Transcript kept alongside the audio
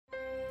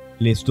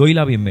Les doy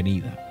la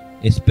bienvenida.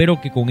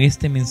 Espero que con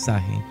este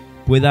mensaje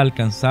pueda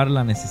alcanzar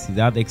la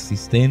necesidad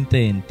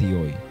existente en ti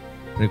hoy.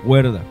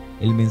 Recuerda,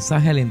 el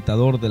mensaje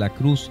alentador de la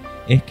cruz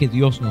es que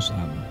Dios nos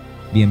ama.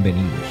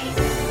 Bienvenidos.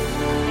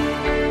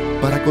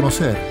 Para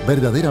conocer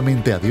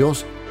verdaderamente a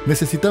Dios,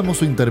 necesitamos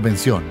su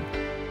intervención.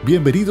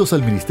 Bienvenidos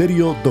al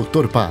Ministerio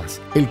Dr.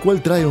 Paz, el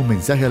cual trae un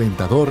mensaje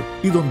alentador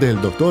y donde el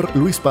Dr.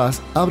 Luis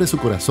Paz abre su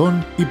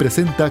corazón y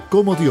presenta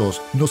cómo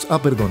Dios nos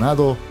ha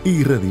perdonado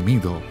y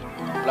redimido.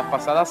 Las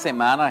pasadas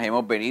semanas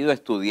hemos venido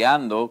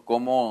estudiando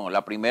cómo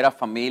la primera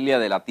familia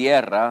de la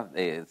tierra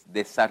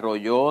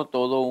desarrolló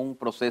todo un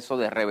proceso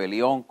de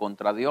rebelión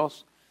contra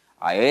Dios.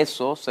 A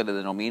eso se le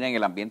denomina en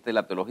el ambiente de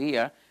la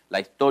teología la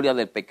historia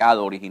del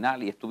pecado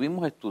original. Y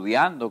estuvimos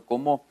estudiando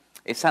cómo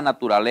esa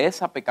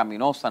naturaleza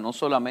pecaminosa no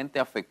solamente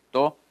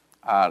afectó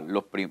al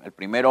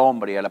primer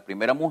hombre y a la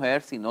primera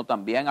mujer, sino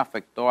también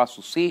afectó a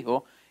sus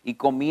hijos y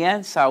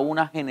comienza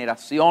unas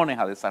generaciones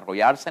a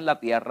desarrollarse en la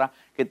tierra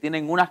que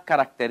tienen unas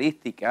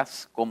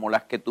características como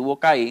las que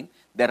tuvo Caín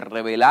de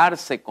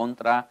rebelarse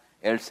contra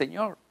el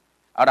Señor.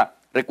 Ahora,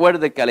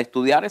 recuerde que al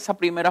estudiar esa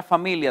primera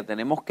familia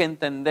tenemos que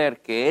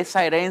entender que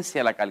esa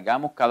herencia la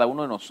cargamos cada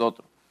uno de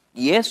nosotros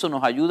y eso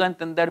nos ayuda a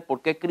entender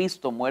por qué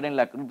Cristo muere en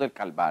la cruz del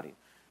Calvario.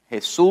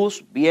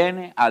 Jesús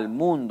viene al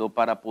mundo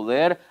para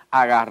poder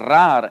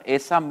agarrar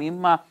esa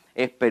misma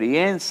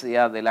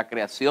experiencia de la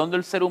creación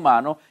del ser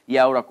humano y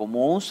ahora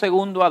como un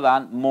segundo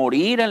Adán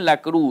morir en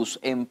la cruz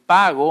en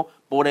pago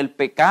por el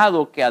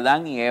pecado que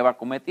Adán y Eva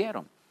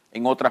cometieron.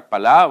 En otras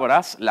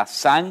palabras, la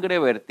sangre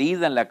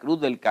vertida en la cruz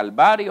del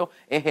Calvario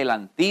es el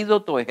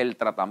antídoto, es el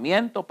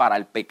tratamiento para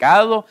el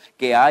pecado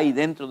que hay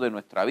dentro de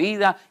nuestra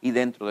vida y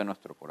dentro de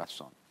nuestro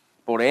corazón.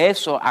 Por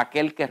eso,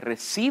 aquel que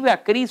recibe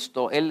a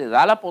Cristo, Él le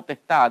da la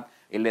potestad,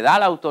 Él le da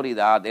la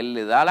autoridad, Él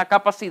le da la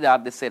capacidad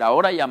de ser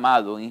ahora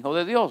llamado hijo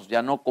de Dios,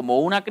 ya no como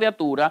una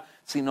criatura,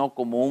 sino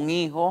como un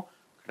hijo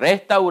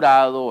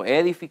restaurado,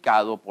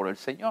 edificado por el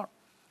Señor.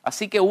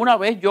 Así que una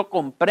vez yo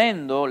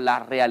comprendo la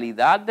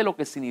realidad de lo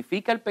que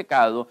significa el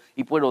pecado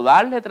y puedo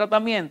darle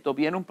tratamiento,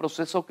 viene un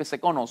proceso que se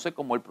conoce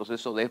como el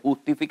proceso de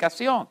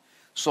justificación.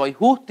 Soy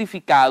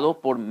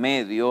justificado por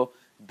medio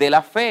de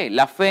la fe.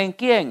 ¿La fe en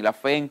quién? La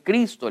fe en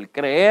Cristo, el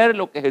creer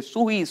lo que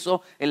Jesús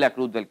hizo en la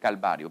cruz del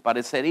Calvario.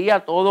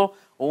 Parecería todo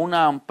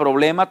un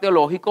problema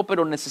teológico,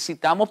 pero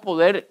necesitamos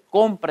poder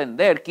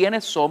comprender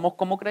quiénes somos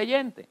como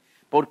creyentes.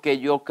 Porque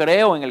yo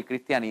creo en el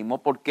cristianismo,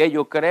 porque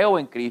yo creo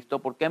en Cristo,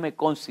 porque me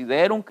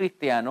considero un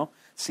cristiano.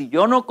 Si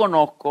yo no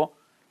conozco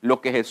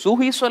lo que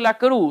Jesús hizo en la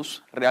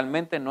cruz,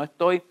 realmente no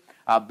estoy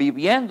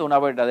viviendo una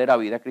verdadera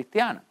vida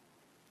cristiana.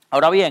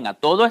 Ahora bien, a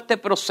todo este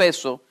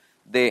proceso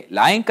de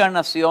la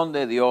encarnación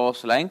de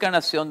Dios, la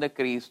encarnación de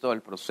Cristo,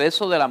 el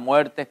proceso de la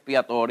muerte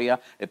expiatoria,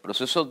 el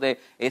proceso de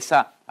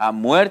esa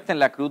muerte en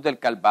la cruz del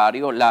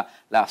Calvario, la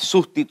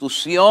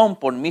sustitución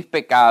por mis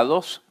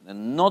pecados,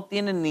 no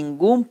tiene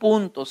ningún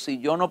punto si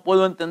yo no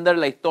puedo entender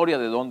la historia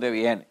de dónde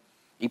viene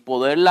y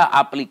poderla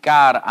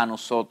aplicar a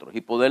nosotros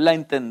y poderla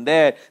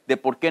entender de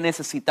por qué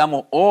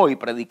necesitamos hoy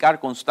predicar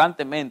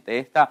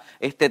constantemente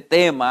este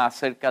tema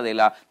acerca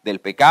del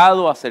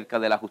pecado, acerca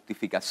de la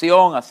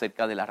justificación,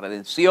 acerca de la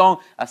redención,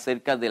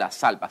 acerca de la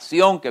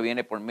salvación que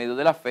viene por medio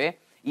de la fe.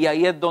 Y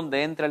ahí es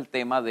donde entra el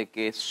tema de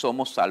que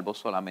somos salvos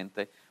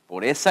solamente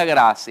por esa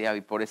gracia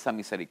y por esa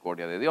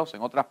misericordia de Dios.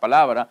 En otras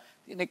palabras,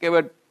 tiene que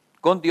ver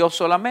con Dios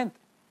solamente.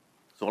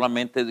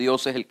 Solamente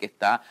Dios es el que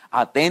está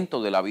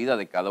atento de la vida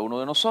de cada uno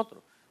de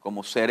nosotros.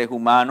 Como seres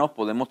humanos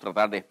podemos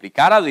tratar de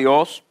explicar a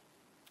Dios,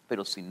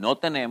 pero si no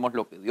tenemos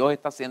lo que Dios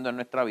está haciendo en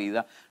nuestra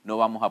vida, no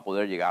vamos a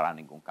poder llegar a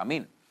ningún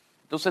camino.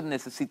 Entonces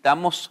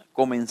necesitamos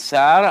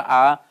comenzar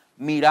a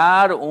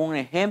mirar un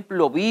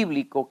ejemplo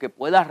bíblico que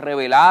pueda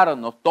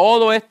revelarnos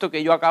todo esto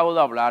que yo acabo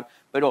de hablar,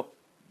 pero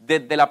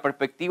desde la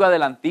perspectiva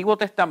del Antiguo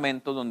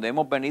Testamento, donde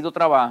hemos venido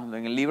trabajando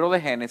en el libro de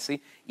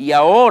Génesis, y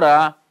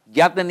ahora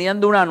ya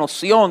teniendo una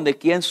noción de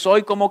quién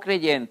soy como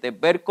creyente,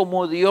 ver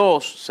cómo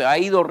Dios se ha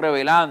ido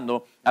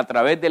revelando a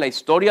través de la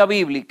historia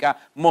bíblica,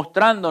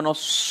 mostrándonos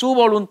su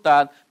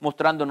voluntad,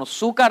 mostrándonos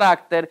su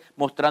carácter,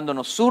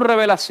 mostrándonos su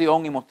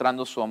revelación y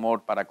mostrando su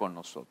amor para con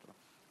nosotros.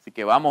 Así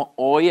que vamos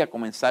hoy a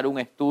comenzar un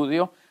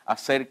estudio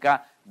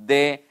acerca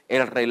del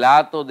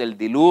relato del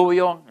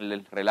diluvio,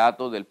 el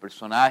relato del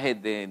personaje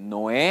de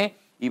Noé,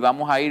 y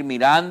vamos a ir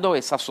mirando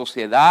esa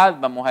sociedad,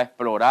 vamos a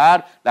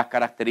explorar las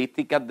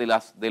características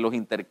de los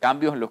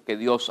intercambios en los que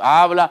Dios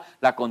habla,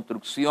 la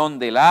construcción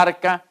del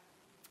arca,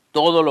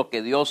 todo lo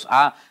que Dios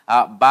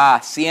va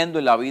haciendo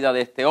en la vida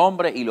de este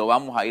hombre y lo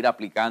vamos a ir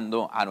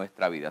aplicando a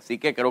nuestra vida. Así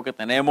que creo que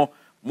tenemos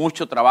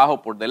mucho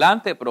trabajo por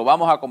delante, pero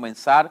vamos a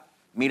comenzar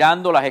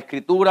mirando las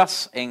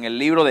Escrituras en el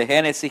libro de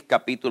Génesis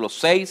capítulo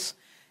 6.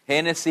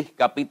 Génesis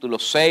capítulo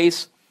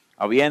 6,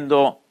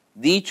 habiendo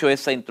dicho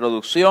esa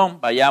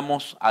introducción,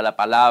 vayamos a la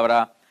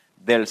palabra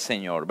del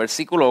Señor.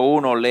 Versículo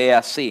 1 lee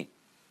así: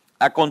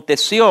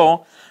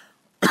 Aconteció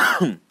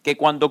que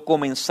cuando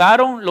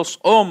comenzaron los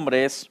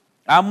hombres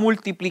a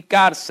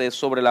multiplicarse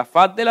sobre la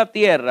faz de la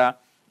tierra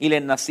y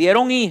les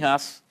nacieron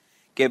hijas,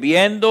 que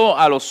viendo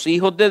a los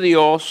hijos de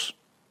Dios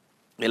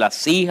de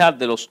las hijas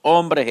de los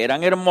hombres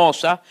eran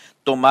hermosas,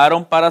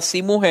 tomaron para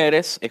sí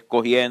mujeres,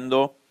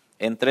 escogiendo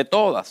entre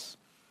todas.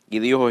 Y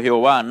dijo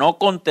Jehová, no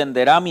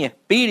contenderá mi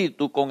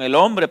espíritu con el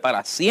hombre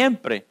para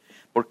siempre,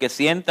 porque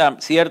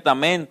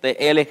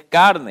ciertamente él es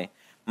carne,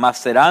 mas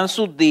serán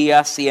sus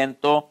días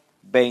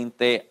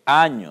 120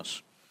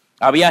 años.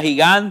 Había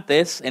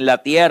gigantes en la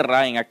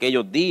tierra en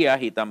aquellos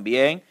días, y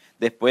también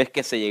después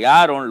que se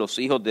llegaron los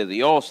hijos de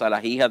Dios a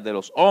las hijas de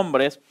los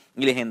hombres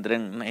y les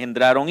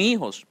engendraron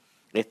hijos.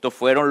 Estos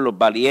fueron los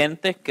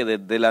valientes que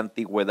desde la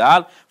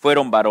antigüedad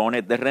fueron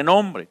varones de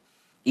renombre.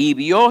 Y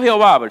vio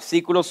Jehová,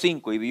 versículo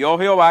 5, y vio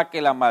Jehová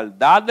que la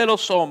maldad de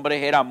los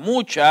hombres era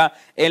mucha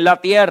en la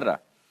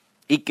tierra,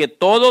 y que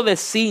todo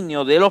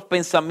designio de los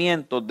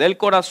pensamientos del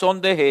corazón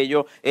de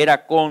ellos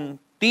era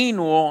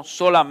continuo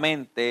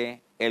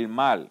solamente el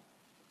mal.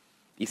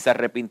 Y se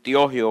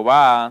arrepintió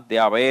Jehová de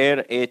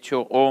haber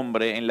hecho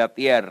hombre en la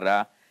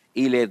tierra,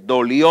 y le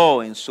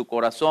dolió en su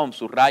corazón.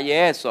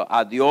 Subraye eso,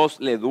 a Dios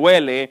le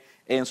duele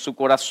en su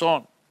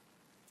corazón.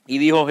 Y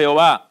dijo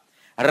Jehová,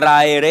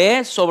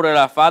 raeré sobre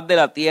la faz de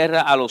la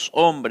tierra a los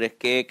hombres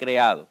que he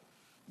creado,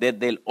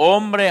 desde el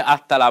hombre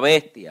hasta la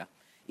bestia,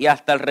 y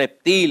hasta el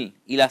reptil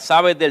y las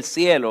aves del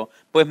cielo,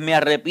 pues me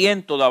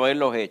arrepiento de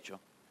haberlos hecho.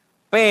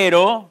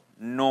 Pero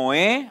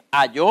Noé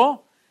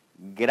halló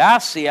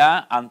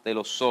gracia ante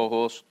los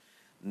ojos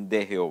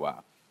de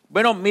Jehová.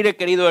 Bueno, mire,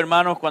 queridos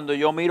hermanos, cuando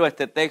yo miro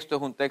este texto,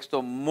 es un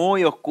texto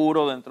muy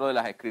oscuro dentro de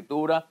las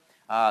Escrituras.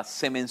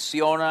 Se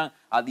mencionan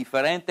a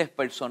diferentes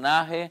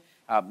personajes,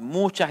 a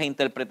muchas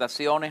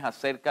interpretaciones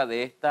acerca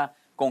de esta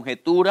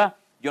conjetura.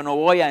 Yo no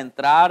voy a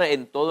entrar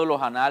en todos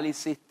los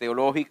análisis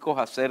teológicos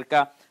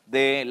acerca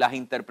de las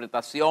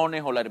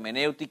interpretaciones o la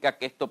hermenéutica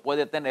que esto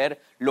puede tener.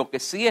 Lo que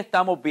sí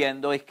estamos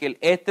viendo es que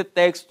este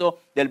texto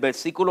del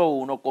versículo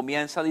 1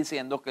 comienza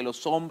diciendo que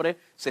los hombres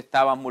se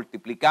estaban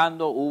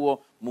multiplicando,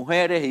 hubo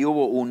mujeres y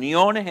hubo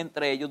uniones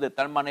entre ellos de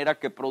tal manera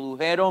que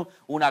produjeron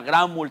una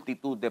gran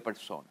multitud de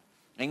personas.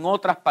 En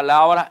otras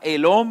palabras,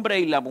 el hombre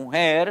y la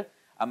mujer,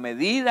 a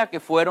medida que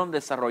fueron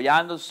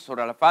desarrollándose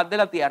sobre la faz de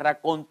la tierra,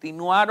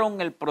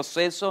 continuaron el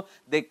proceso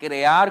de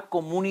crear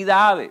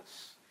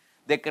comunidades,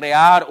 de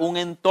crear un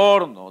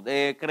entorno,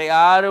 de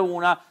crear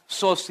una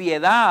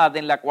sociedad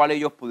en la cual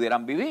ellos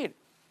pudieran vivir.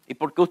 ¿Y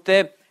por qué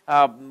usted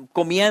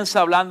comienza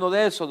hablando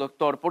de eso,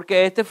 doctor?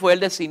 Porque este fue el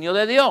designio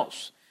de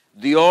Dios.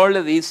 Dios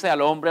le dice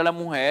al hombre y a la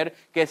mujer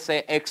que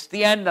se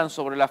extiendan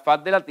sobre la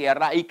faz de la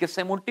tierra y que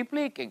se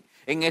multipliquen.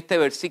 En este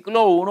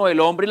versículo 1, el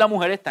hombre y la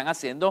mujer están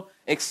haciendo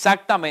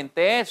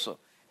exactamente eso.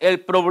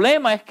 El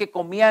problema es que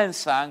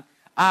comienzan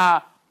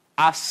a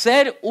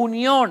hacer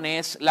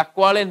uniones las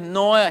cuales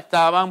no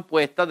estaban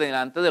puestas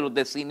delante de los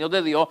designios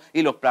de Dios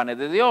y los planes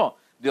de Dios.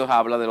 Dios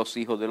habla de los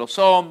hijos de los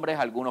hombres,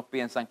 algunos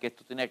piensan que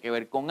esto tenía que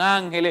ver con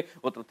ángeles,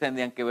 otros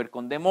tendrían que ver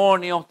con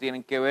demonios,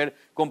 tienen que ver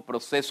con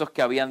procesos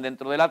que habían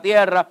dentro de la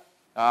tierra.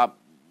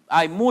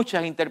 Hay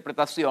muchas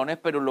interpretaciones,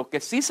 pero lo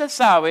que sí se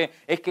sabe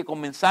es que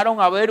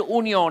comenzaron a haber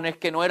uniones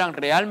que no eran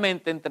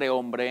realmente entre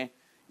hombre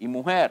y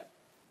mujer.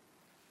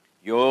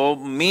 Yo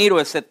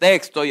miro ese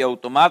texto y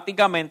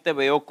automáticamente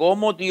veo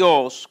cómo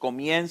Dios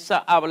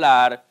comienza a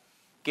hablar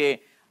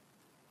que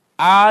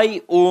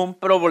hay un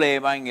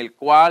problema en el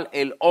cual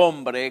el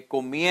hombre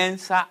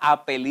comienza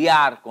a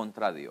pelear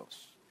contra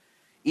Dios.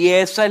 Y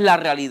esa es la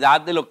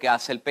realidad de lo que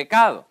hace el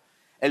pecado.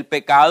 El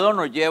pecado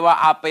nos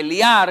lleva a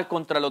pelear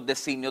contra los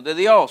designios de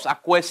Dios, a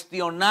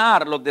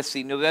cuestionar los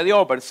designios de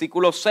Dios.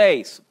 Versículo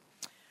 6.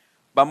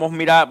 Vamos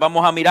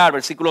a mirar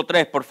versículo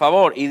 3, por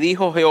favor. Y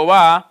dijo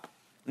Jehová,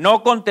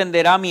 no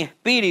contenderá mi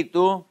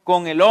espíritu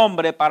con el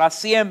hombre para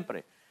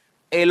siempre.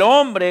 El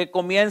hombre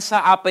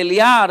comienza a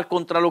pelear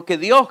contra lo que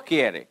Dios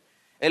quiere.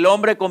 El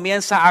hombre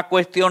comienza a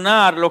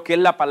cuestionar lo que es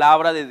la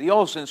palabra de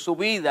Dios en su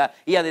vida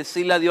y a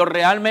decirle a Dios,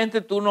 realmente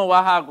tú no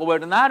vas a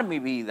gobernar mi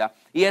vida.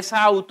 Y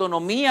esa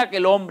autonomía que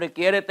el hombre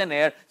quiere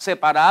tener,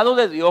 separado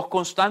de Dios,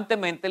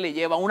 constantemente le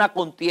lleva a una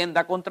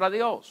contienda contra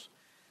Dios.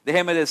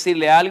 Déjeme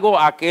decirle algo,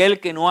 aquel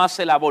que no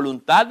hace la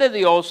voluntad de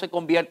Dios se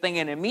convierte en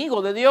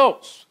enemigo de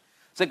Dios.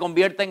 Se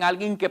convierte en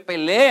alguien que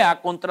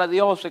pelea contra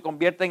Dios, se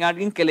convierte en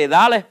alguien que le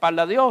da la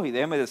espalda a Dios. Y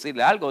déjeme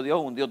decirle algo, Dios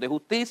es un Dios de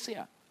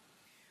justicia.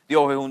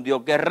 Dios es un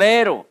Dios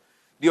guerrero,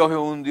 Dios es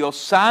un Dios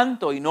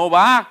santo y no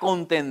va a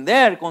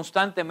contender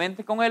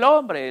constantemente con el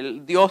hombre.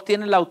 Dios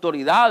tiene la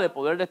autoridad de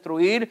poder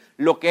destruir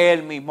lo que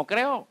Él mismo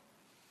creó.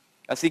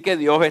 Así que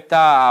Dios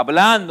está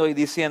hablando y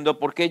diciendo,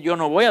 ¿por qué yo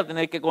no voy a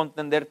tener que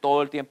contender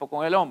todo el tiempo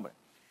con el hombre?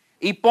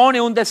 Y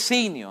pone un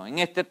designio. En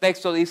este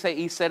texto dice,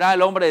 y será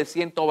el hombre de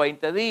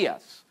 120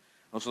 días.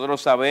 Nosotros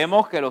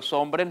sabemos que los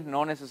hombres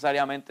no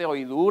necesariamente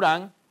hoy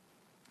duran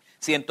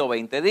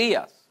 120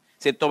 días,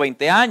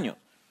 120 años.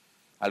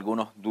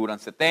 Algunos duran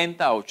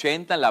 70,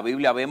 80. En la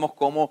Biblia vemos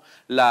cómo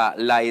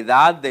la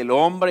edad del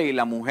hombre y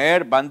la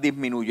mujer van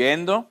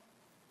disminuyendo.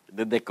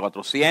 Desde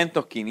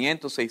 400,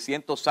 500,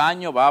 600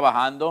 años va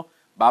bajando,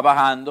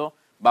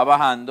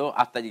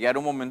 hasta llegar a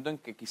un momento en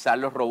que quizás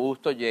los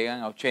robustos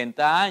llegan a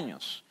 80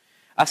 años.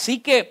 Así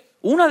que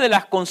una de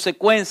las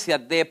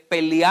consecuencias de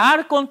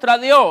pelear contra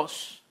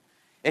Dios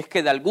es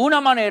que de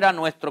alguna manera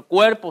nuestro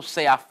cuerpo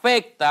se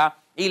afecta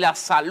y la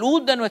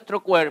salud de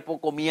nuestro cuerpo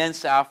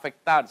comienza a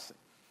afectarse.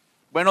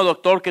 Bueno,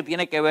 doctor, ¿qué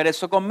tiene que ver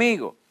eso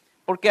conmigo?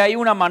 Porque hay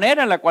una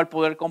manera en la cual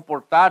poder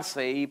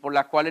comportarse y por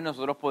la cual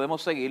nosotros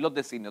podemos seguir los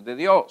designios de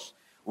Dios.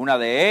 Una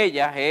de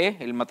ellas es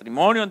el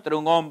matrimonio entre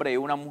un hombre y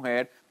una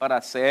mujer para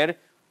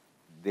ser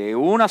de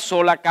una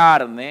sola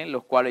carne,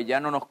 los cuales ya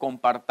no nos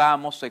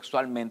compartamos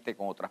sexualmente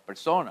con otras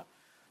personas.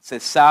 Se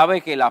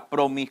sabe que la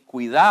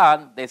promiscuidad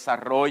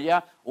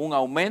desarrolla un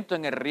aumento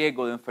en el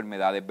riesgo de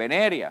enfermedades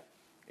venéreas.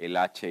 El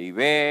HIV,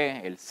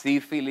 el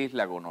sífilis,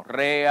 la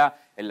gonorrea,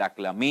 la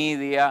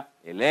clamidia,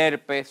 el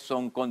herpes,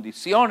 son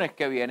condiciones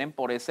que vienen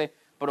por ese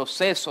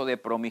proceso de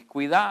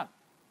promiscuidad.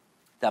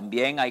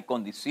 También hay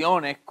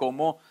condiciones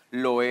como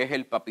lo es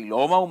el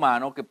papiloma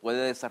humano que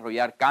puede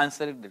desarrollar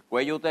cáncer del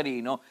cuello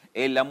uterino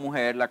en la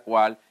mujer, la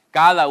cual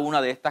cada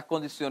una de estas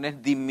condiciones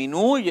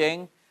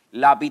disminuyen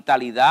la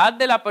vitalidad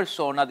de la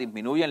persona,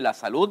 disminuyen la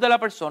salud de la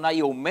persona y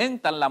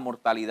aumentan la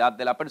mortalidad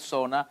de la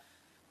persona,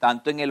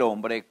 tanto en el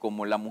hombre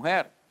como en la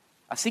mujer.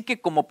 Así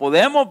que como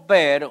podemos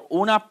ver,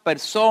 unas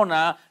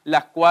personas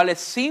las cuales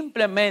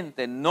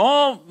simplemente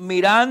no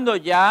mirando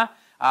ya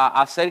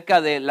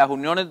acerca de las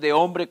uniones de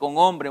hombre con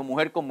hombre o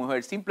mujer con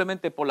mujer,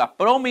 simplemente por la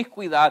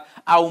promiscuidad,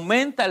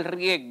 aumenta el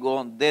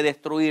riesgo de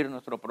destruir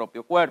nuestro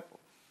propio cuerpo.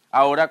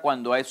 Ahora,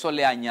 cuando a eso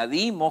le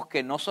añadimos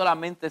que no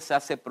solamente se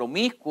hace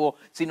promiscuo,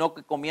 sino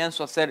que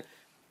comienzo a hacer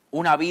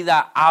una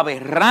vida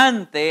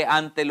aberrante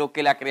ante lo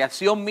que la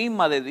creación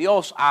misma de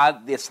Dios ha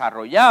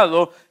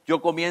desarrollado,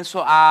 yo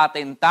comienzo a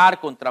atentar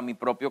contra mi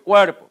propio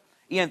cuerpo.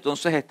 Y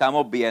entonces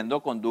estamos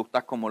viendo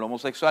conductas como el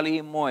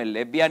homosexualismo, el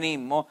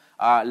lesbianismo,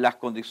 las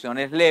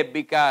condiciones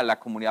lésbicas, las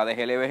comunidades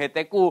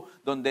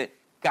LGBTQ, donde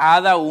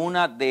cada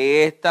una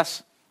de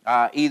estas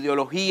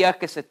ideologías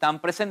que se están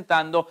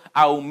presentando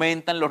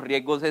aumentan los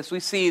riesgos de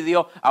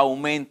suicidio,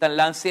 aumentan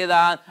la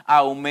ansiedad,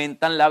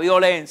 aumentan la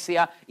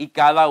violencia y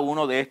cada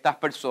una de estas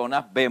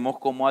personas vemos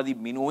cómo ha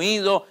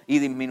disminuido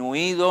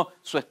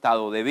su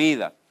estado de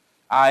vida.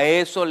 A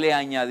eso le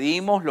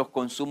añadimos los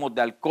consumos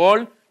de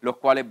alcohol, los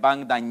cuales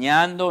van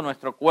dañando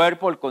nuestro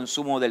cuerpo, el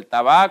consumo del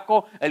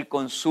tabaco, el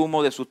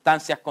consumo de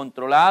sustancias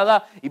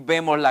controladas y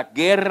vemos las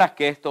guerras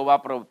que esto va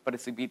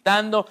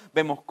precipitando,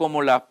 vemos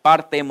cómo la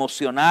parte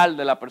emocional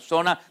de la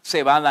persona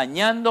se va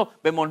dañando,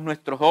 vemos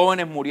nuestros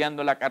jóvenes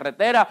muriendo en la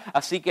carretera,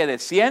 así que de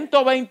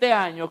 120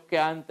 años que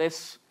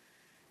antes,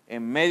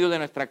 en medio de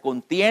nuestra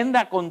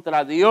contienda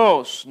contra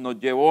Dios, nos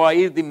llevó a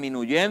ir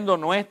disminuyendo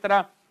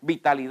nuestra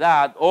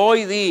vitalidad,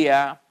 hoy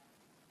día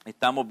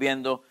estamos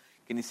viendo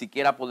que ni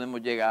siquiera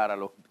podemos llegar a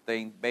los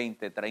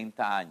 20,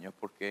 30 años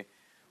porque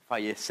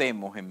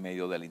fallecemos en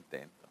medio del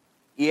intento.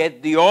 ¿Y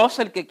es Dios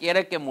el que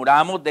quiere que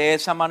muramos de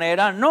esa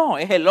manera? No,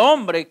 es el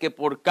hombre que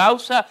por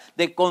causa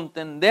de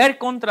contender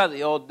contra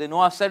Dios, de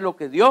no hacer lo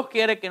que Dios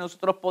quiere que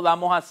nosotros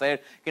podamos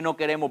hacer, que no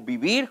queremos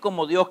vivir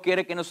como Dios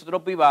quiere que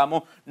nosotros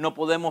vivamos, no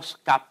podemos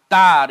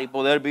captar y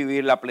poder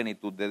vivir la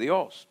plenitud de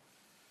Dios.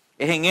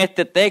 Es en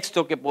este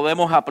texto que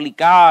podemos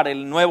aplicar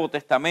el Nuevo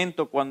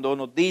Testamento cuando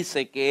nos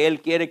dice que Él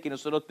quiere que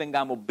nosotros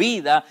tengamos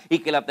vida y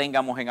que la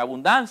tengamos en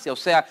abundancia. O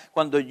sea,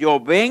 cuando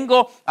yo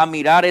vengo a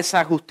mirar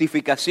esa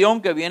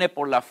justificación que viene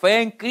por la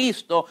fe en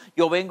Cristo,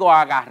 yo vengo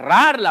a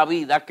agarrar la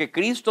vida que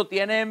Cristo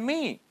tiene en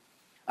mí.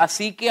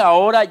 Así que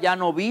ahora ya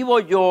no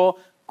vivo yo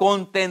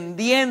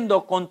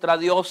contendiendo contra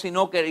Dios,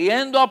 sino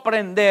queriendo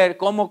aprender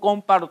cómo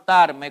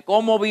comportarme,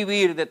 cómo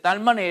vivir de tal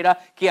manera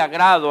que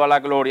agrado a la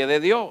gloria de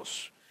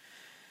Dios.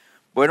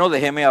 Bueno,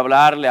 déjeme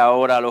hablarle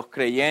ahora a los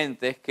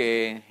creyentes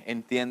que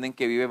entienden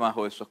que viven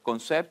bajo esos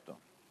conceptos.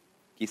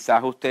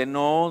 Quizás usted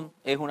no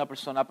es una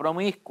persona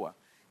promiscua,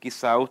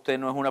 quizás usted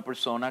no es una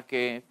persona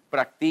que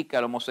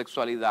practica la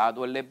homosexualidad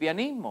o el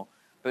lesbianismo,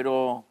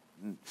 pero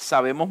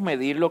 ¿sabemos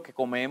medir lo que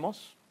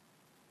comemos?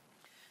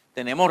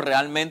 ¿Tenemos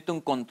realmente un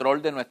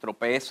control de nuestro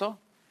peso?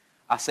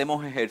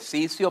 ¿Hacemos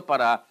ejercicio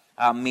para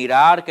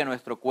mirar que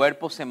nuestro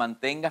cuerpo se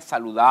mantenga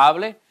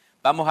saludable?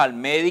 Vamos al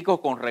médico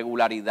con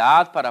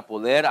regularidad para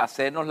poder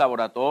hacernos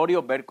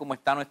laboratorios, ver cómo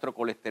está nuestro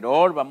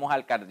colesterol. Vamos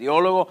al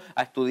cardiólogo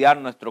a estudiar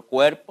nuestro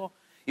cuerpo.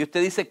 Y usted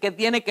dice, ¿qué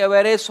tiene que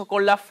ver eso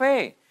con la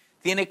fe?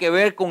 Tiene que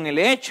ver con el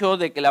hecho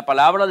de que la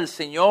palabra del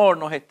Señor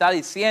nos está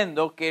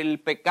diciendo que el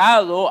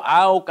pecado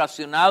ha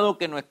ocasionado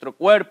que nuestro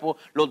cuerpo,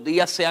 los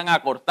días sean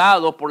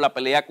acortados por la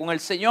pelea con el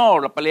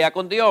Señor, la pelea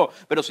con Dios.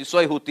 Pero si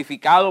soy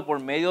justificado por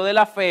medio de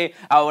la fe,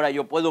 ahora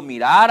yo puedo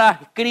mirar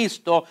a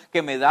Cristo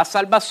que me da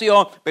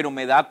salvación, pero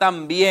me da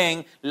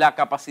también la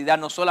capacidad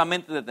no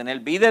solamente de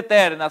tener vida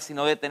eterna,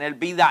 sino de tener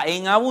vida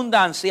en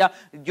abundancia.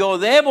 Yo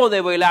debo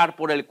de velar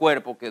por el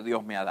cuerpo que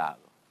Dios me ha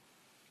dado.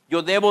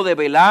 Yo debo de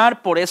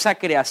velar por esa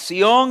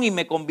creación y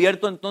me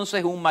convierto entonces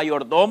en un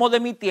mayordomo de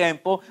mi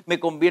tiempo, me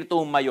convierto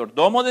en un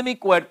mayordomo de mi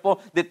cuerpo,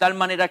 de tal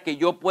manera que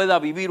yo pueda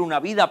vivir una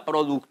vida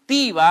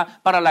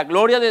productiva para la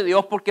gloria de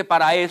Dios, porque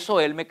para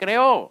eso Él me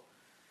creó.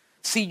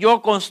 Si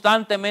yo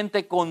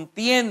constantemente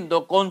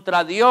contiendo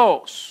contra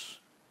Dios,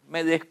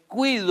 me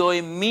descuido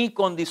en mi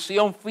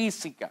condición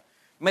física,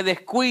 me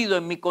descuido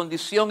en mi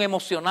condición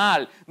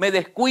emocional, me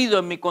descuido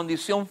en mi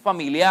condición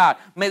familiar,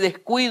 me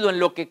descuido en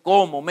lo que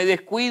como, me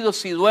descuido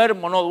si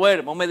duermo o no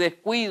duermo, me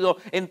descuido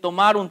en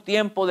tomar un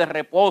tiempo de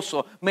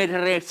reposo, me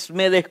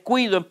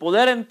descuido en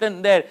poder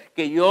entender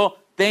que yo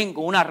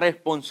tengo una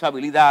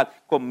responsabilidad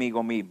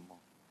conmigo mismo.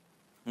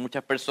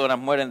 Muchas personas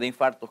mueren de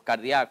infartos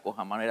cardíacos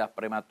a manera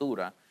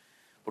prematura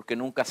porque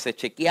nunca se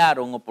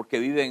chequearon o porque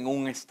viven en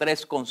un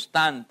estrés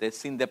constante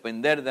sin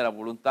depender de la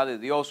voluntad de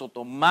Dios o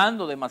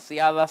tomando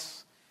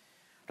demasiadas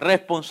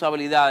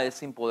responsabilidades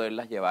sin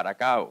poderlas llevar a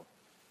cabo.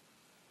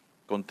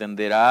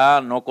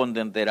 ¿Contenderá, no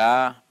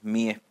contenderá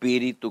mi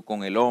espíritu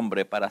con el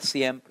hombre para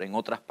siempre? En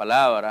otras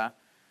palabras,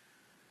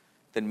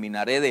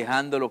 terminaré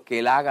dejándolo que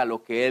él haga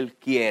lo que él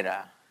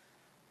quiera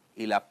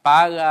y la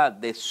paga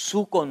de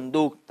su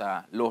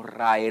conducta lo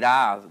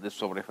raerá de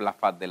sobre la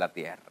faz de la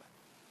tierra.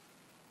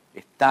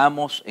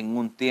 Estamos en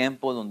un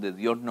tiempo donde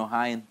Dios nos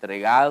ha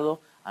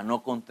entregado a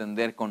no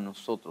contender con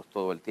nosotros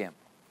todo el tiempo.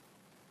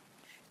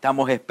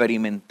 Estamos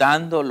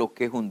experimentando lo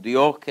que es un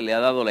Dios que le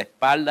ha dado la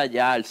espalda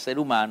ya al ser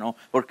humano,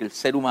 porque el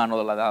ser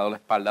humano le ha dado la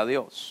espalda a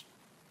Dios.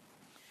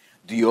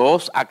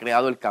 Dios ha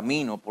creado el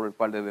camino por el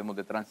cual debemos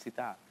de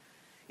transitar.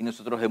 Y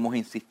nosotros hemos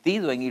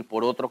insistido en ir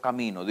por otro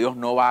camino. Dios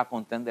no va a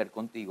contender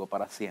contigo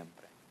para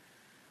siempre.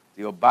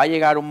 Dios va a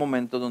llegar un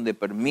momento donde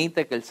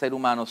permite que el ser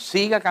humano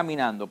siga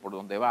caminando por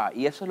donde va.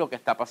 Y eso es lo que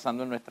está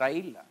pasando en nuestra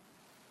isla.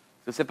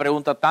 Usted se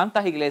pregunta,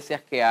 tantas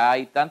iglesias que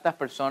hay, tantas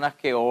personas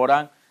que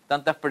oran,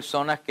 tantas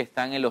personas que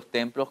están en los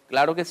templos.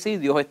 Claro que sí,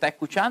 Dios está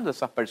escuchando a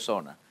esas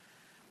personas.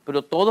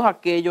 Pero todos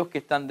aquellos que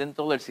están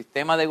dentro del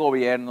sistema de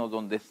gobierno,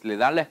 donde le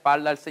dan la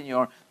espalda al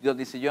Señor, Dios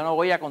dice, yo no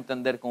voy a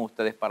contender con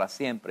ustedes para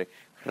siempre.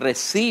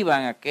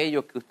 Reciban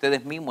aquello que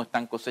ustedes mismos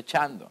están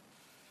cosechando.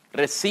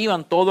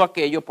 Reciban todo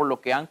aquello por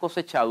lo que han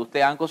cosechado.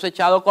 Ustedes han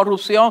cosechado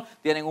corrupción,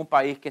 tienen un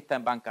país que está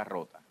en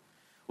bancarrota.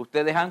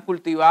 Ustedes han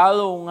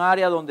cultivado un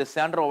área donde se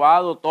han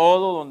robado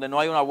todo, donde no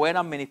hay una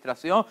buena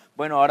administración.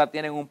 Bueno, ahora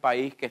tienen un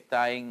país que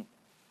está en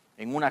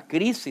una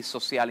crisis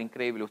social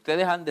increíble.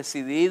 Ustedes han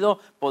decidido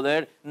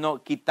poder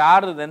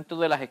quitar dentro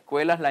de las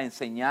escuelas la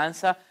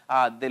enseñanza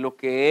de lo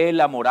que es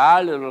la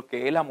moral, de lo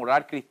que es la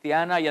moral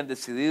cristiana y han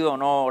decidido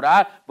no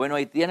orar. Bueno,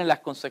 ahí tienen las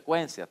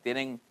consecuencias.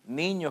 Tienen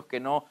niños que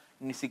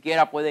ni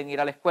siquiera pueden ir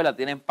a la escuela.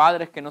 Tienen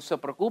padres que no se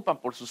preocupan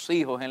por sus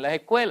hijos en las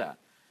escuelas.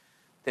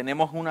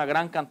 Tenemos una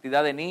gran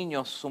cantidad de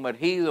niños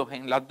sumergidos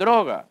en las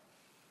drogas.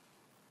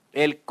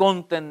 El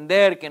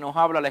contender que nos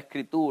habla la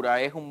Escritura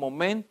es un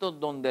momento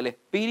donde el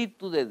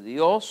Espíritu de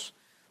Dios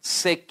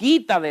se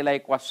quita de la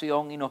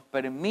ecuación y nos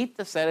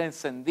permite ser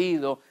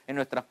encendidos en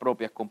nuestras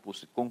propias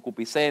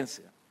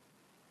concupiscencias.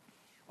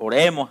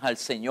 Oremos al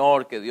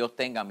Señor que Dios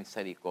tenga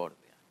misericordia.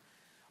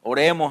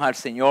 Oremos al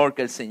Señor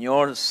que el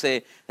Señor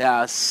se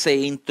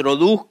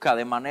introduzca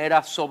de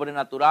manera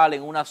sobrenatural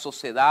en una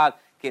sociedad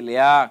que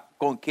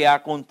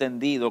ha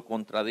contendido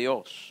contra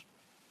Dios.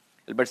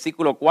 El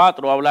versículo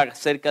 4 habla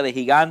acerca de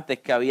gigantes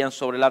que habían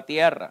sobre la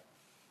tierra.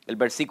 El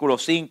versículo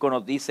 5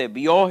 nos dice,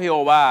 vio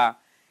Jehová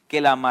que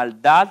la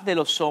maldad de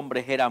los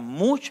hombres era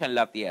mucha en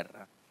la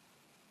tierra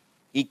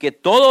y que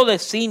todo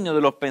designio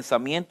de los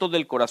pensamientos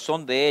del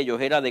corazón de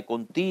ellos era de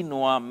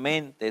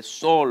continuamente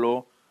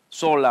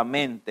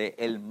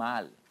solamente el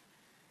mal.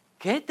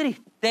 Qué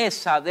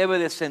tristeza debe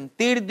de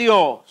sentir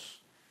Dios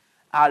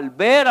al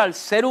ver al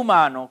ser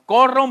humano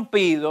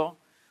corrompido,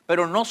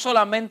 pero no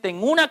solamente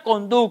en una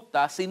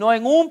conducta, sino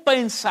en un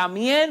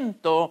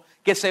pensamiento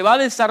que se va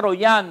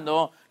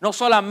desarrollando, no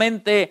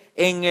solamente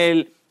en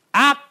el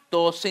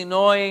acto,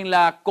 sino en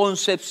la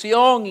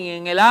concepción y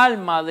en el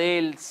alma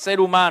del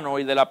ser humano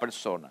y de la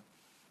persona.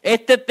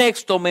 Este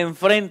texto me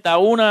enfrenta a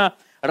una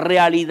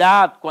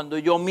realidad cuando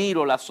yo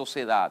miro la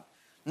sociedad.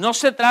 No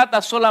se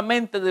trata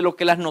solamente de lo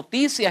que las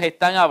noticias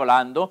están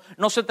hablando,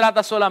 no se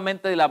trata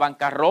solamente de la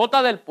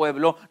bancarrota del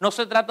pueblo, no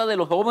se trata de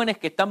los jóvenes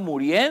que están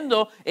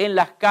muriendo en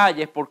las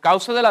calles por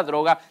causa de la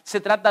droga, se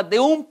trata de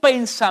un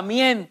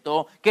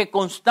pensamiento que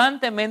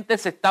constantemente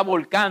se está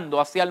volcando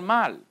hacia el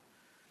mal.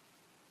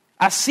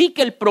 Así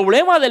que el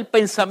problema del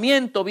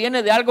pensamiento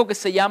viene de algo que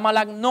se llama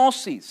la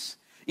gnosis,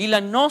 y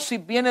la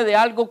gnosis viene de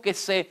algo que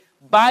se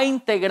va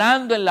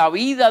integrando en la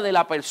vida de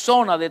la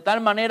persona de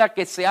tal manera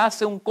que se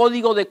hace un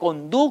código de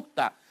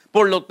conducta.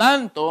 Por lo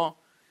tanto,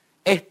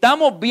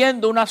 estamos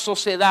viendo una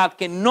sociedad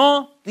que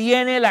no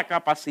tiene la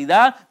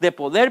capacidad de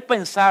poder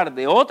pensar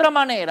de otra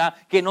manera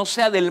que no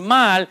sea del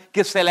mal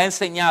que se le ha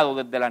enseñado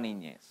desde la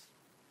niñez.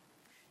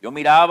 Yo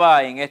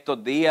miraba en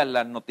estos días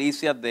las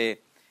noticias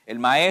de el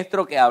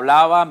maestro que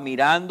hablaba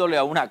mirándole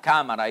a una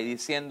cámara y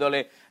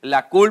diciéndole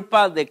la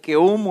culpa de que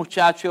un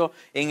muchacho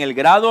en el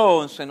grado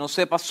 11 no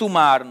sepa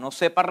sumar, no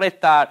sepa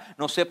restar,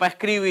 no sepa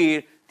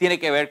escribir, tiene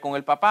que ver con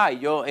el papá. Y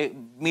yo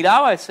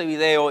miraba ese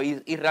video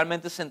y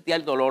realmente sentía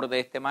el dolor de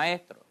este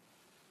maestro.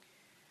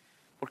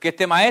 Porque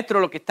este maestro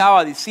lo que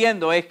estaba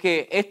diciendo es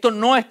que esto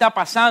no está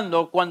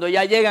pasando cuando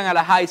ya llegan a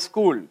la high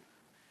school.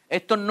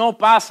 Esto no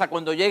pasa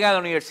cuando llega a la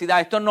universidad,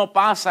 esto no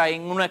pasa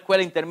en una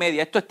escuela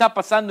intermedia, esto está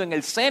pasando en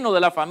el seno de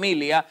la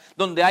familia,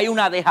 donde hay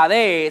una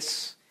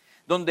dejadez,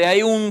 donde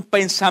hay un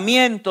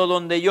pensamiento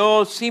donde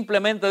yo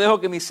simplemente dejo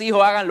que mis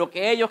hijos hagan lo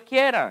que ellos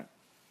quieran.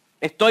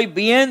 Estoy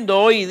viendo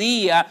hoy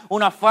día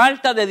una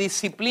falta de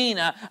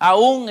disciplina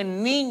aún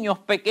en niños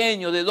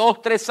pequeños de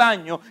 2, 3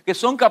 años que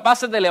son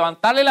capaces de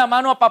levantarle la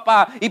mano a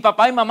papá y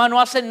mamá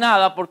no hacen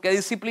nada porque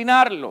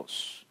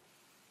disciplinarlos.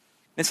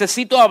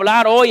 Necesito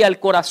hablar hoy al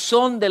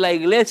corazón de la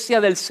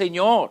iglesia del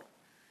Señor.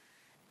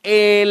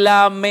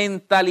 La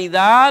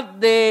mentalidad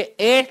de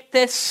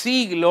este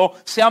siglo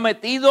se ha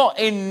metido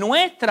en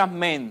nuestras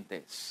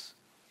mentes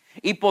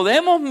y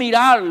podemos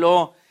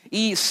mirarlo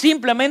y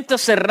simplemente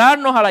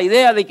cerrarnos a la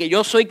idea de que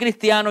yo soy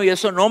cristiano y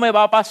eso no me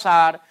va a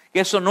pasar,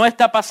 que eso no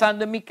está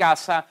pasando en mi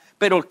casa,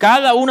 pero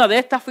cada una de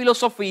estas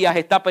filosofías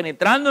está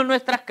penetrando en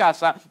nuestras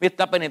casas,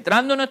 está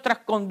penetrando en nuestras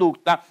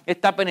conductas,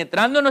 está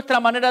penetrando en nuestra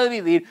manera de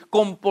vivir,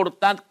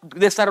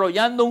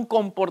 desarrollando un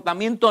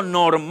comportamiento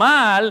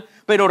normal,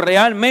 pero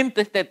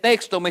realmente este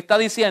texto me está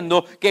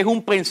diciendo que es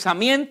un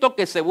pensamiento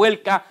que se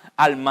vuelca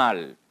al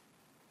mal.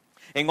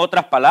 En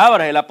otras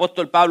palabras, el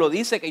apóstol Pablo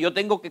dice que yo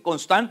tengo que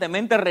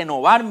constantemente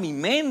renovar mi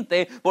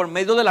mente por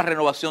medio de la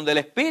renovación del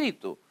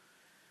espíritu.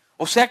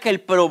 O sea que el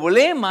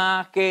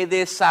problema que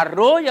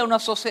desarrolla una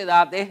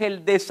sociedad es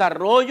el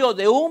desarrollo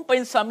de un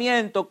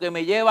pensamiento que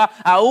me lleva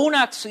a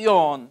una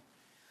acción,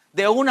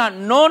 de una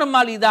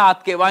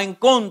normalidad que va en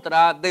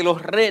contra de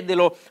los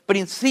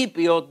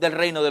principios del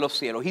reino de los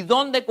cielos. ¿Y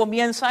dónde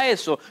comienza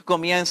eso?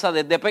 Comienza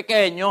desde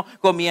pequeño,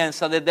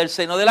 comienza desde el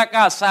seno de la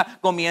casa,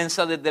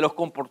 comienza desde los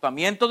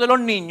comportamientos de los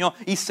niños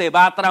y se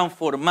va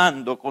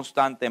transformando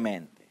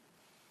constantemente.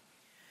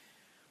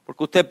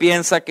 Porque usted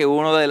piensa que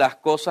una de las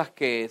cosas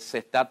que se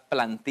está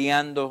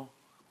planteando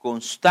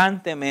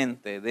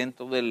constantemente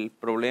dentro del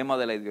problema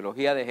de la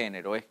ideología de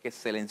género es que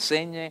se le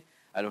enseñe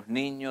a los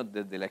niños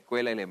desde la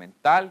escuela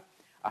elemental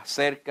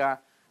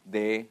acerca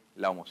de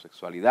la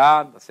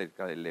homosexualidad,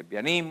 acerca del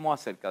lesbianismo,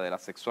 acerca de la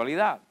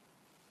sexualidad.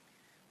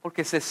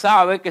 Porque se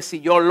sabe que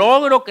si yo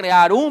logro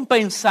crear un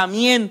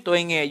pensamiento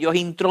en ellos,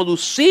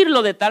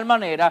 introducirlo de tal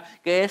manera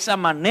que esa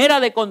manera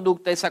de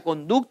conducta, esa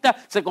conducta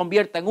se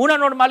convierta en una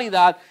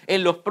normalidad,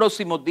 en los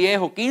próximos 10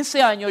 o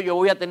 15 años yo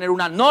voy a tener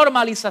una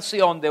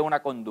normalización de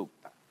una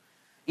conducta.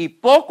 Y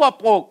poco a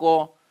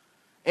poco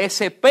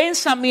ese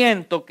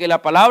pensamiento que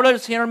la palabra del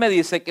Señor me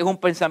dice que es un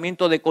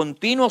pensamiento de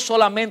continuo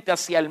solamente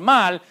hacia el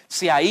mal,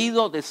 se ha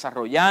ido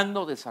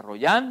desarrollando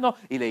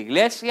y la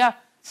iglesia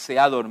se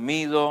ha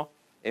dormido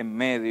en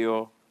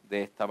medio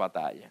de esta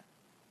batalla.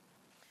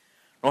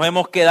 Nos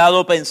hemos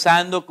quedado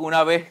pensando que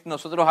una vez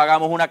nosotros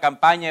hagamos una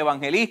campaña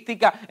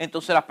evangelística,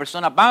 entonces las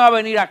personas van a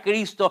venir a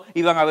Cristo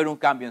y van a ver un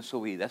cambio en su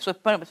vida. Eso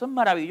es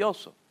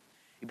maravilloso.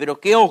 Pero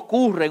 ¿qué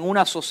ocurre en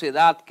una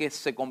sociedad que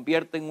se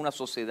convierte en una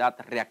sociedad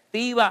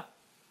reactiva?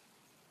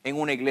 En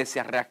una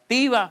iglesia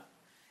reactiva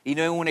y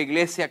no en una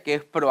iglesia que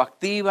es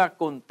proactiva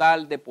con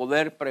tal de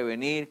poder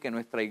prevenir que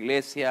nuestra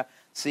iglesia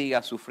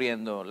siga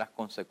sufriendo las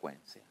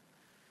consecuencias.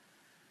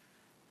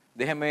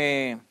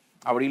 Déjeme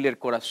abrirle el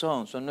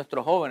corazón. Son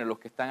nuestros jóvenes los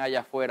que están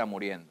allá afuera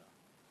muriendo.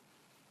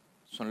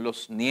 Son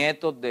los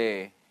nietos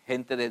de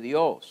gente de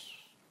Dios.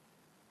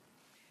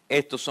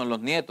 Estos son los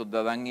nietos de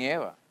Adán y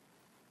Eva.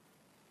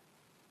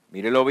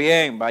 Mírelo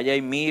bien, vaya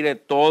y mire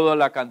toda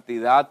la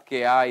cantidad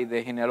que hay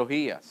de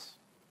genealogías.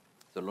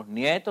 Son los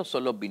nietos,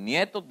 son los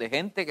bisnietos de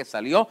gente que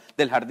salió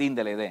del jardín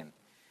del Edén,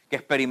 que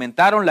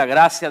experimentaron la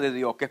gracia de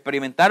Dios, que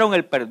experimentaron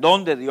el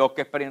perdón de Dios,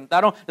 que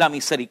experimentaron la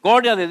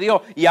misericordia de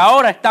Dios y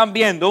ahora están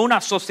viendo una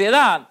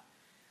sociedad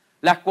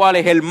las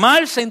cuales el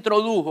mal se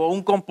introdujo,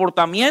 un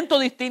comportamiento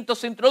distinto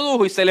se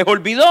introdujo y se les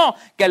olvidó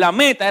que la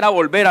meta era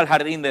volver al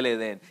jardín del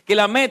Edén, que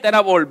la meta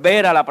era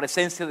volver a la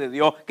presencia de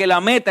Dios, que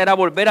la meta era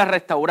volver a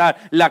restaurar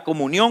la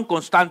comunión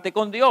constante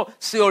con Dios.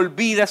 Se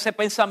olvida ese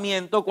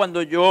pensamiento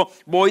cuando yo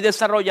voy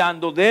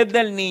desarrollando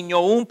desde el niño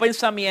un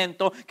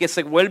pensamiento que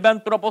se vuelve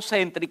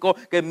antropocéntrico,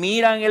 que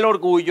mira en el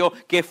orgullo,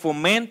 que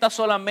fomenta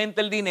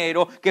solamente el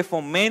dinero, que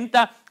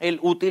fomenta el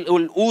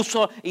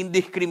uso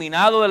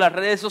indiscriminado de las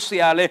redes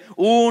sociales,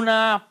 un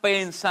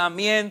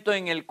pensamiento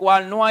en el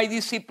cual no hay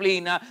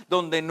disciplina,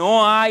 donde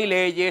no hay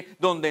leyes,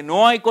 donde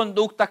no hay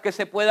conductas que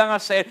se puedan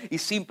hacer y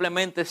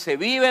simplemente se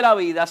vive la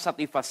vida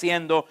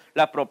satisfaciendo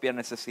las propias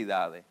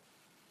necesidades.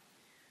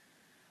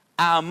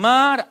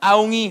 Amar a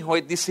un hijo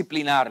es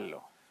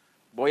disciplinarlo.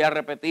 Voy a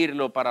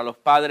repetirlo para los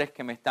padres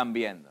que me están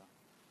viendo.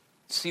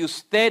 Si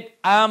usted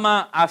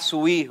ama a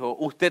su hijo,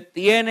 usted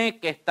tiene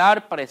que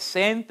estar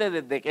presente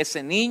desde que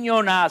ese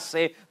niño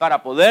nace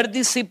para poder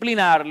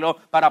disciplinarlo,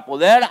 para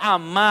poder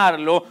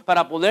amarlo,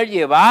 para poder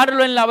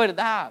llevarlo en la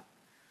verdad.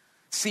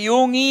 Si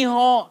un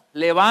hijo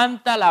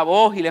levanta la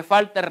voz y le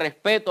falta el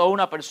respeto a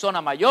una persona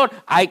mayor,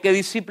 hay que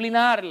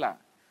disciplinarla.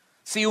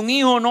 Si un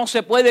hijo no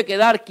se puede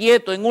quedar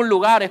quieto en un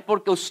lugar es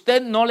porque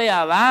usted no le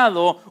ha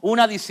dado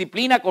una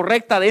disciplina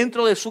correcta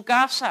dentro de su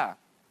casa.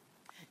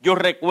 Yo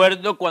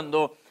recuerdo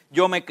cuando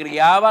yo me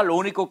criaba, lo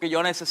único que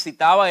yo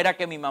necesitaba era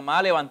que mi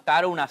mamá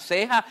levantara una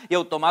ceja y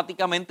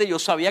automáticamente yo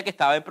sabía que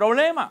estaba en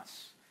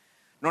problemas.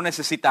 No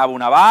necesitaba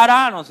una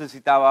vara, no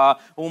necesitaba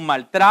un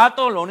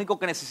maltrato, lo único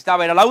que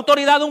necesitaba era la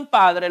autoridad de un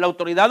padre, la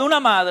autoridad de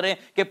una madre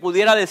que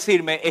pudiera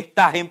decirme,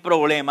 estás en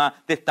problema,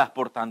 te estás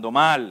portando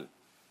mal.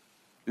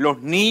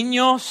 Los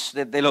niños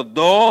desde los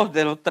 2,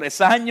 de los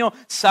 3 años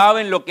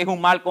saben lo que es un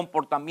mal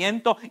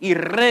comportamiento y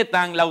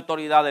retan la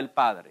autoridad del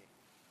padre.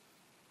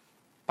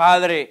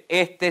 Padre,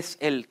 este es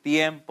el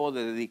tiempo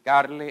de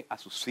dedicarle a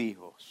sus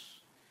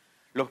hijos.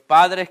 Los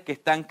padres que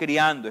están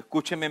criando,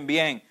 escúchenme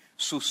bien,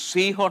 sus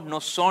hijos no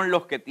son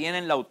los que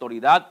tienen la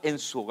autoridad en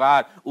su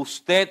hogar.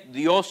 Usted,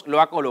 Dios, lo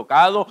ha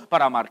colocado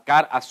para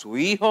marcar a su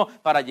hijo,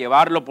 para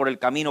llevarlo por el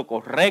camino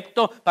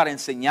correcto, para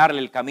enseñarle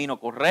el camino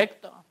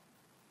correcto.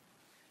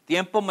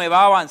 Tiempo me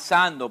va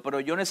avanzando, pero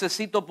yo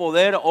necesito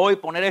poder hoy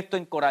poner esto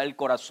en el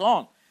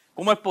corazón.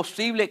 ¿Cómo es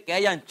posible que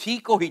hayan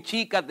chicos y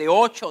chicas de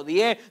 8,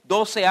 10,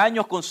 12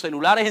 años con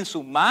celulares en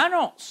sus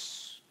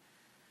manos?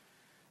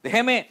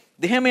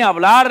 Déjeme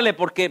hablarle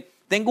porque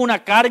tengo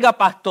una carga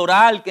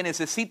pastoral que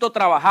necesito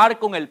trabajar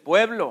con el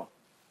pueblo.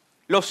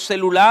 Los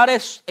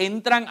celulares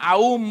entran a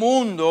un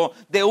mundo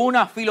de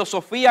una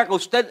filosofía que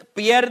usted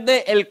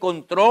pierde el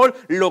control,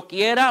 lo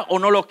quiera o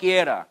no lo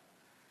quiera.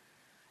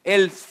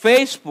 El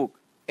Facebook,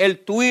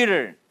 el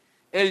Twitter,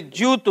 el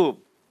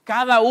YouTube,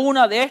 cada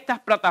una de estas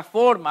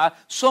plataformas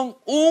son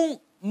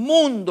un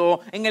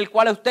mundo en el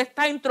cual usted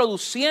está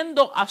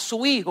introduciendo a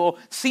su hijo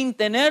sin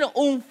tener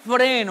un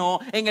freno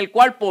en el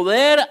cual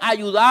poder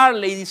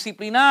ayudarle y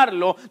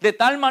disciplinarlo de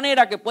tal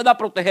manera que pueda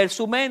proteger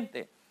su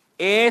mente.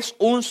 ¿Es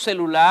un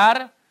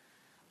celular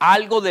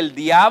algo del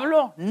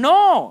diablo?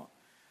 No.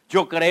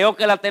 Yo creo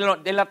que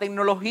de la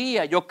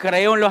tecnología, yo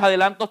creo en los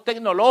adelantos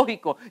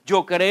tecnológicos,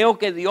 yo creo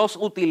que Dios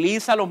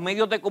utiliza los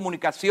medios de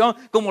comunicación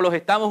como los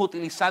estamos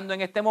utilizando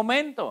en este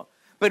momento.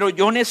 Pero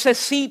yo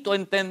necesito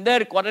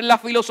entender cuál es la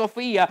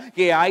filosofía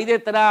que hay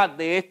detrás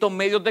de estos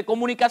medios de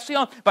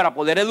comunicación para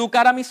poder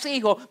educar a mis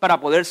hijos, para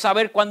poder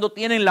saber cuándo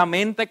tienen la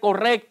mente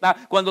correcta,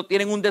 cuándo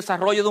tienen un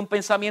desarrollo de un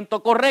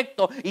pensamiento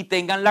correcto y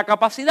tengan la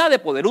capacidad de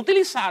poder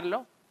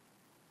utilizarlo.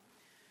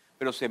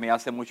 Pero se me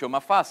hace mucho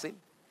más fácil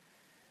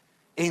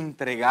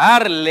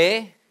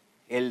entregarle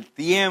el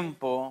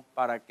tiempo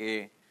para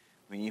que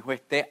mi hijo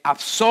esté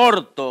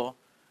absorto,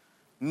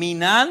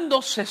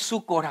 minándose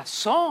su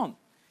corazón.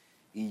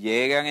 Y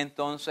llegan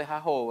entonces a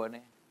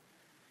jóvenes,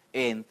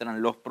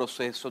 entran los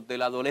procesos de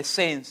la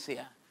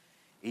adolescencia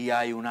y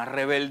hay una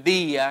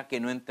rebeldía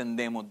que no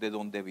entendemos de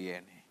dónde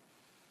viene.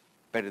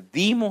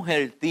 Perdimos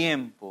el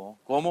tiempo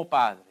como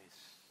padres.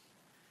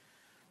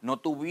 No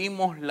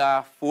tuvimos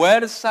la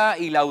fuerza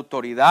y la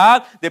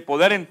autoridad de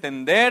poder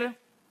entender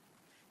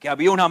que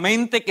había una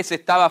mente que se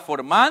estaba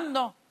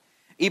formando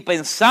y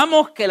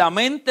pensamos que la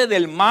mente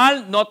del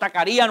mal no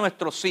atacaría a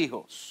nuestros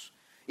hijos.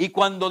 Y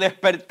cuando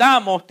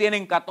despertamos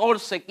tienen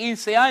 14,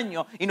 15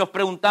 años y nos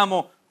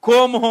preguntamos,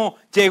 ¿cómo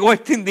llegó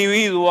este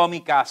individuo a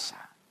mi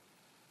casa?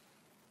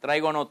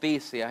 Traigo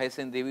noticias,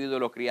 ese individuo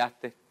lo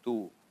criaste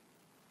tú,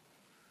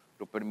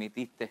 lo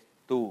permitiste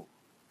tú,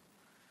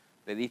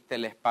 le diste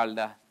la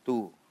espalda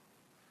tú.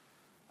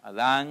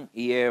 Adán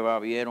y Eva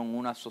vieron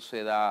una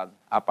sociedad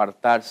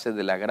apartarse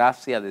de la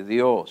gracia de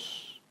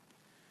Dios.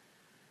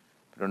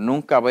 Pero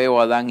nunca veo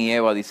a Adán y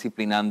Eva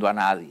disciplinando a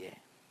nadie.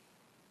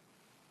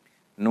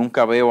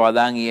 Nunca veo a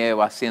Adán y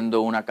Eva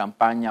haciendo una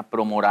campaña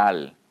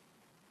promoral.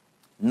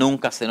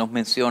 Nunca se nos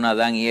menciona a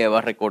Adán y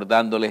Eva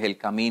recordándoles el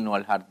camino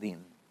al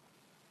jardín.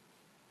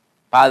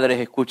 Padres,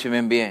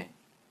 escúchenme bien.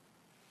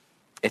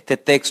 Este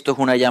texto es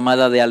una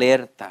llamada de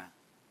alerta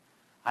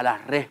a la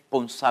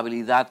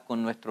responsabilidad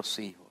con nuestros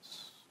hijos.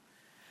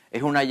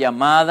 Es una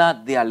llamada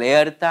de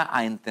alerta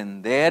a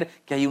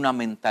entender que hay una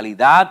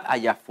mentalidad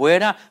allá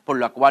afuera por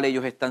la cual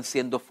ellos están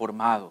siendo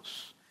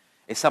formados.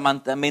 Esa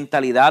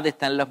mentalidad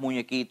está en los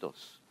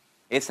muñequitos.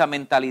 Esa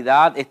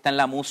mentalidad está en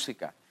la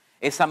música.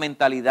 Esa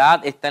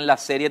mentalidad está en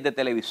las series de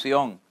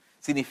televisión.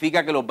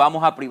 ¿Significa que los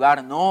vamos a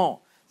privar?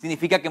 No.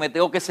 Significa que me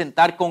tengo que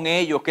sentar con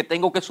ellos, que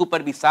tengo que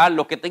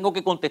supervisarlos, que tengo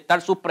que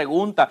contestar sus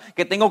preguntas,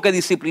 que tengo que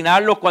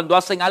disciplinarlos cuando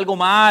hacen algo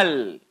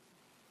mal.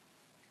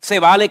 Se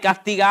vale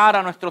castigar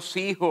a nuestros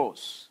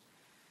hijos.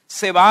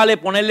 Se vale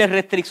ponerles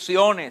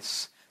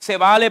restricciones. Se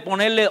vale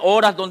ponerle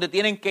horas donde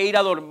tienen que ir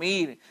a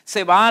dormir.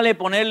 Se vale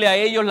ponerle a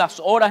ellos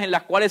las horas en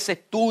las cuales se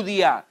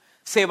estudia.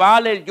 Se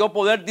vale yo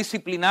poder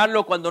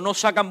disciplinarlos cuando no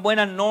sacan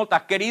buenas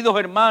notas. Queridos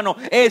hermanos,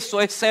 eso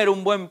es ser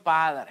un buen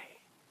padre.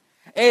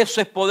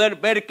 Eso es poder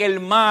ver que el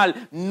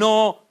mal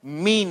no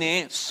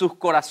mine sus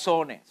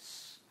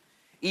corazones.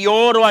 Y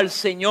oro al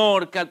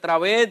Señor que a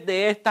través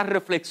de esta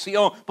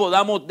reflexión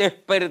podamos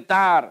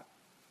despertar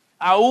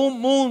a un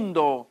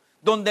mundo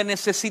donde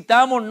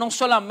necesitamos no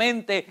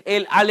solamente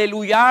el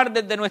aleluyar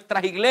desde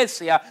nuestras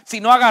iglesias,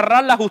 sino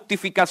agarrar la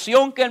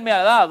justificación que Él me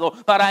ha dado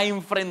para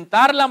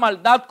enfrentar la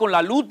maldad con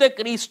la luz de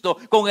Cristo,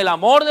 con el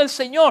amor del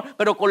Señor,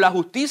 pero con la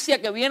justicia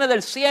que viene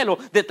del cielo,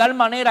 de tal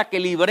manera que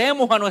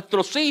libremos a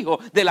nuestros hijos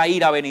de la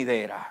ira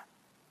venidera.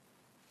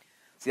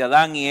 Si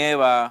Adán y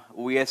Eva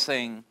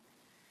hubiesen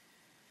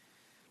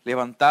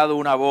levantado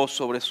una voz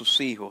sobre sus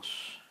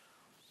hijos,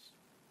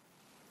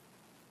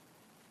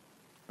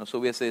 no se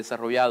hubiese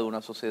desarrollado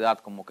una sociedad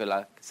como que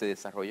la que se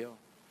desarrolló.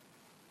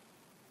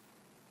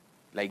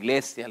 La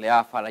iglesia le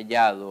ha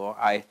fallado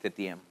a este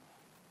tiempo.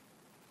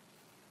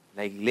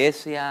 La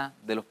iglesia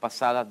de las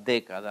pasadas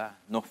décadas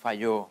nos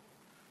falló.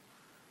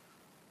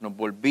 Nos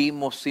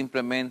volvimos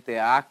simplemente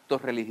a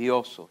actos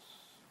religiosos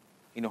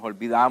y nos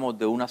olvidamos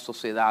de una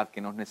sociedad que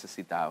nos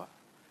necesitaba.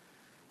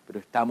 Pero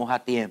estamos a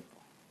tiempo.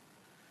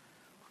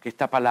 Porque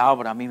esta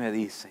palabra a mí me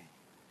dice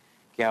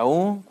que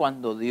aun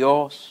cuando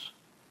Dios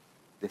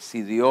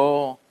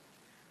decidió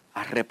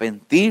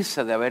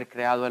arrepentirse de haber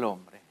creado al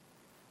hombre,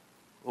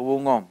 hubo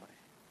un hombre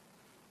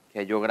que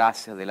halló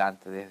gracia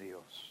delante de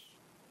Dios.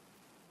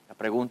 La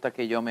pregunta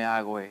que yo me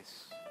hago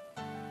es,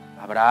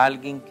 ¿habrá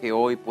alguien que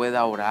hoy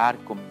pueda orar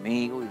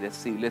conmigo y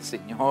decirle,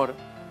 Señor,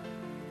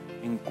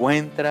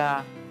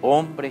 encuentra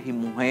hombres y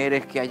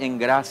mujeres que hallen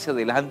gracia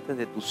delante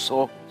de tus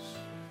ojos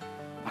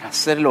para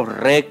hacerlo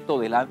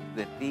recto delante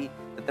de ti?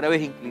 ¿Te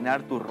atreves a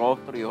inclinar tu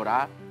rostro y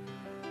orar?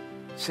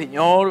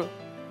 Señor,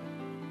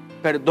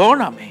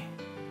 perdóname.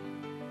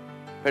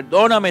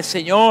 Perdóname,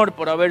 Señor,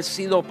 por haber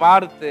sido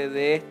parte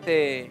de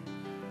este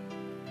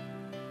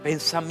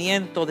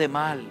pensamiento de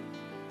mal.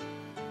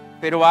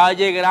 Pero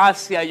halle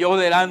gracia yo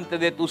delante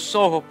de tus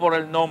ojos por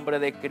el nombre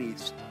de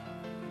Cristo.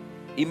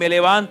 Y me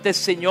levantes,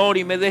 Señor,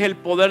 y me deje el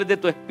poder de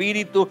tu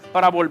Espíritu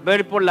para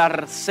volver por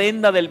la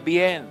senda del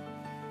bien,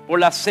 por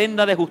la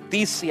senda de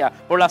justicia,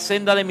 por la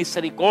senda de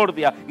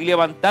misericordia, y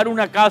levantar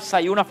una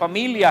casa y una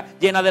familia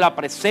llena de la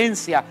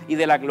presencia y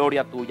de la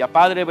gloria tuya.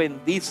 Padre,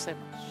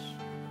 bendícenos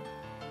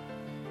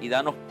y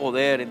danos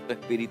poder en tu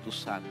Espíritu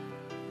Santo.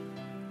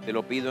 Te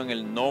lo pido en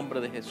el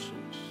nombre de Jesús.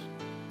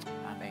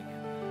 Amén.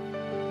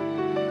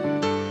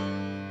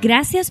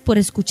 Gracias por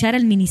escuchar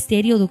al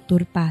Ministerio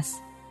Dr.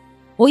 Paz.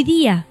 Hoy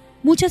día,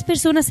 muchas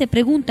personas se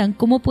preguntan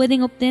cómo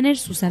pueden obtener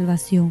su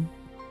salvación.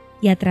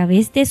 Y a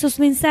través de esos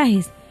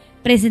mensajes,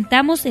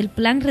 presentamos el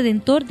plan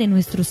redentor de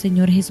nuestro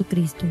Señor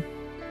Jesucristo.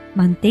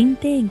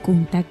 Mantente en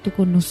contacto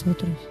con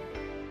nosotros.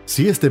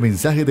 Si este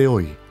mensaje de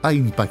hoy ha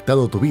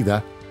impactado tu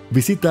vida,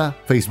 visita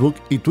Facebook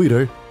y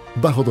Twitter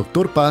bajo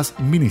Dr. Paz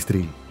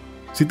Ministry.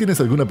 Si tienes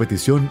alguna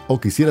petición o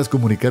quisieras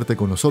comunicarte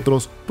con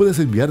nosotros, puedes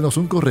enviarnos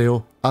un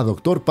correo a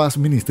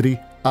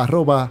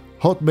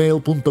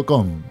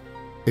drpazministry@hotmail.com.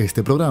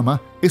 Este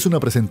programa es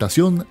una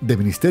presentación de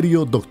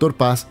Ministerio Dr.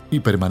 Paz y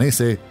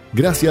permanece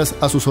gracias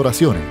a sus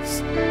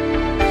oraciones.